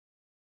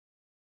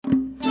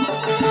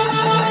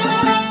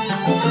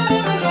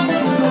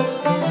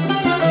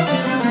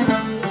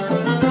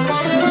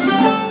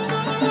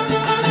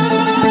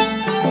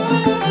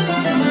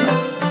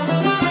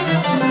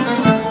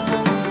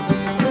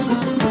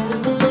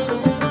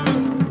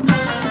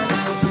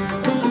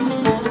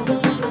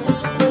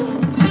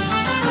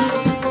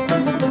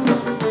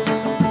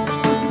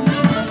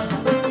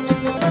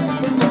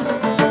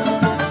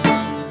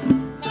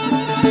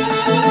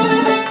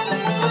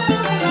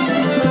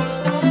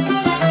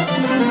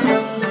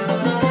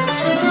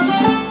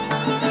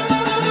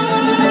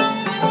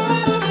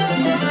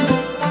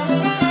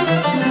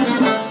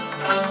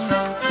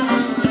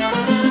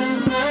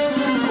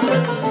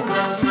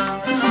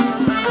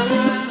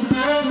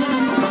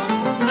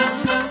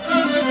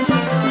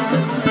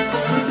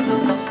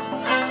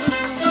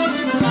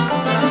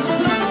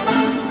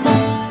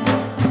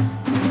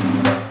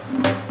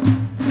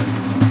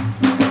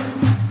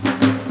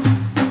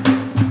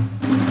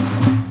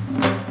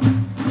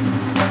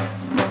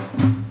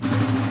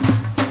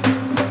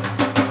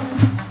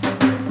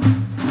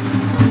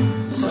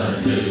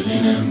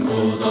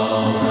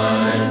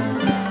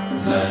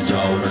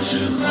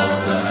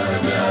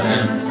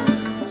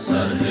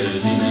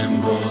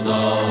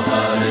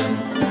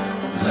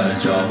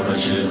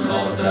چawreş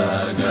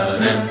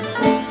خادگرم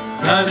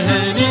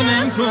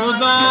سرهلینم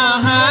کدا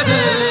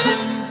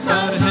هرم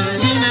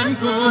سرهلینم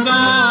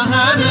کدا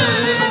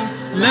هرم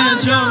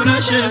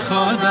لچawreş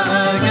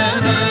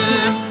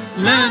خادگرم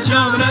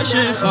لچawreş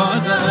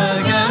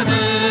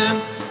خادگرم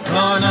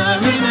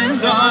کانوینم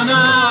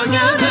دانا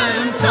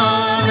گرم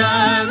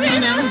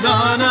کانوینم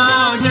دانا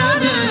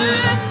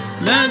گرم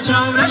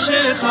لچawreş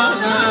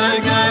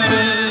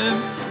خادگرم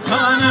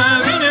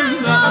کانوینم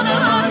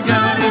دانا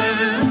گرم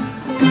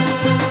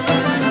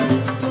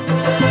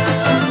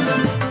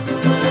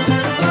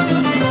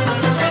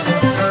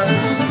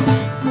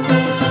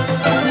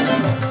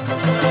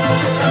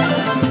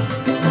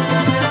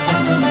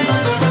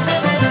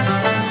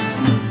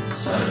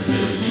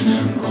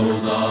سرهلینم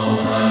کدا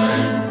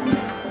هرم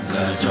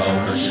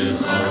لچawreş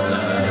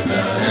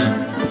خادگرم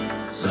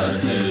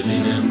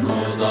سرهلینم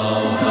کدا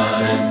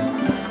هرم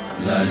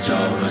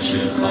لچawreş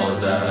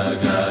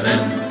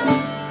خادگرم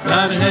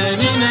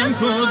سرهلینم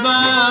کدا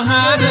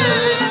هرم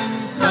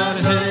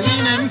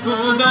سرهلینم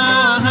کدا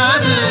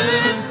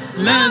هرم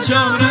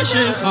لچawreş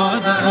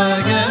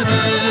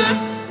خادگرم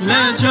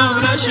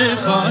لچawreş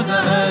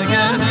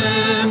خادگرم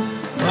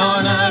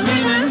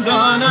کانوینم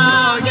دانا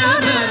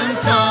گرم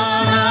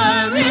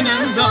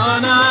کانوینم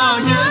دانا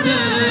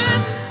گرم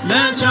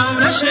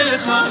لچawreş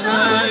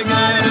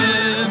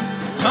خادگرم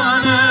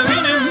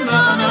کانوینم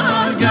دانا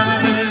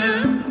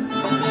گرم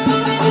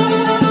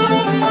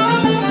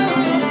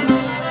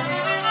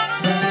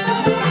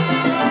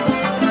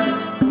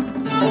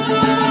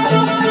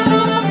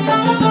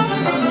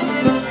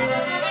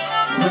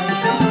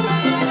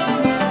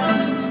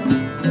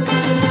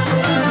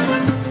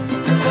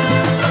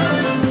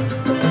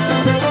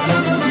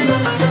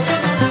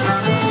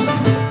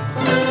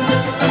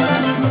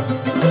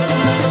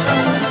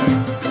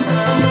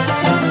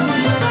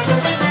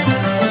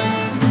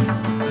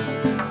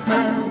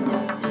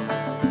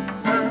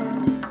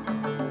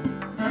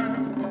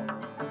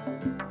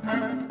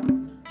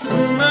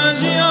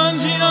جیان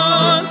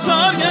جیان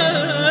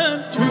سارگن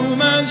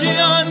چومن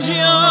جیان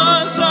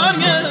جیان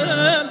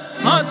سارگن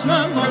حتما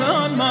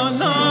مالان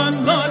مالان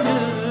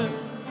دارگن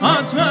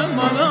حتما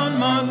مالان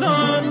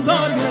مالان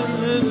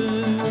دارگن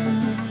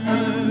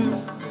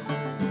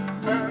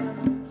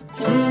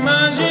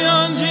چومن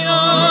جیان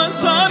جیان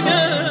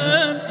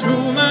سارگن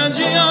چومن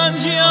جیان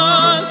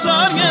جیان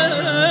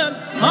سارگن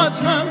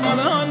حتما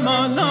مالان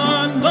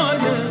مالان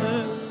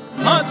دارگن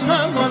حتما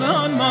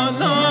مالان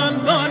مالان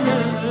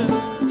دارگن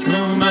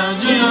چومه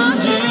جیان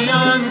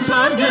جیان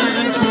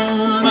سرگن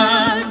چومه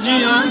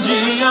جیان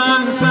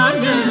جیان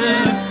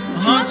سرگن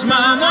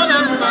حتما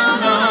مالم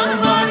بلان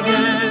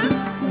برگن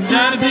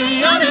در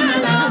دیار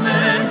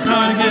نمن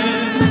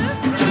کارگن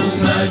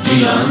چومه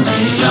جیان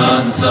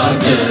جیان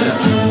سرگن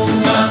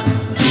چومه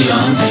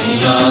جیان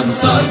جیان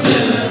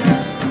سرگن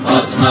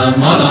حتما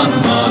مالان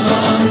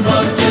مالان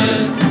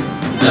برگن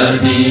در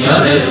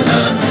دیار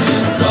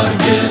نمن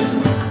کارگن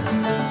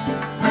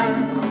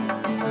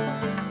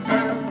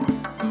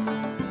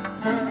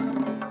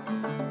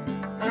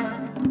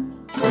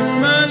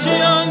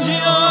جیان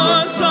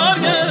جیان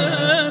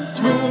سارگن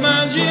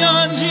چومه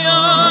جیان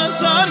جیان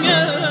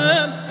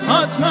سارگن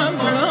حتما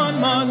مالان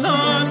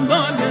مالان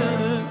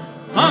دارگن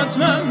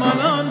حتما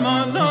مالان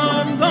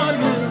مالان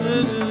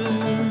دارگن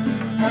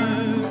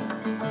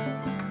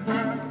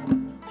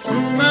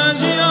چومه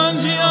جیان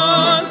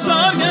جیان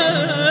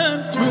سارگن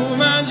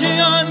چومه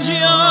جیان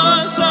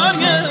جیان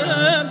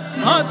سارگن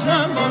حتما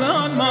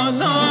مالان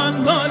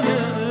مالان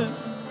دارگن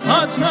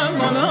حتما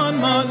مالان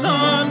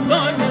مالان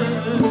دارگن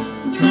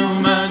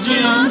چومه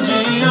جیان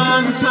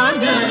جیان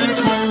سرگن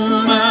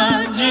چومه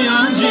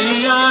جیان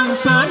جیان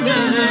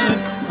سرگن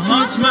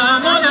حتما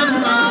مالم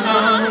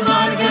مالان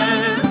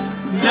برگن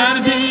در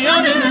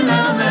دیار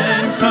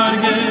نمن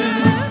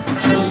کارگن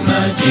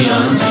چومه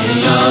جیان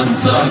جیان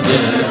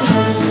سرگن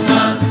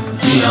چومه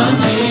جیان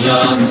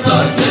جیان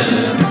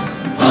سرگن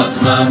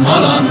حتما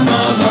مالان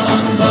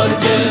مالان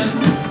برگن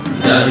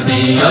در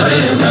دیار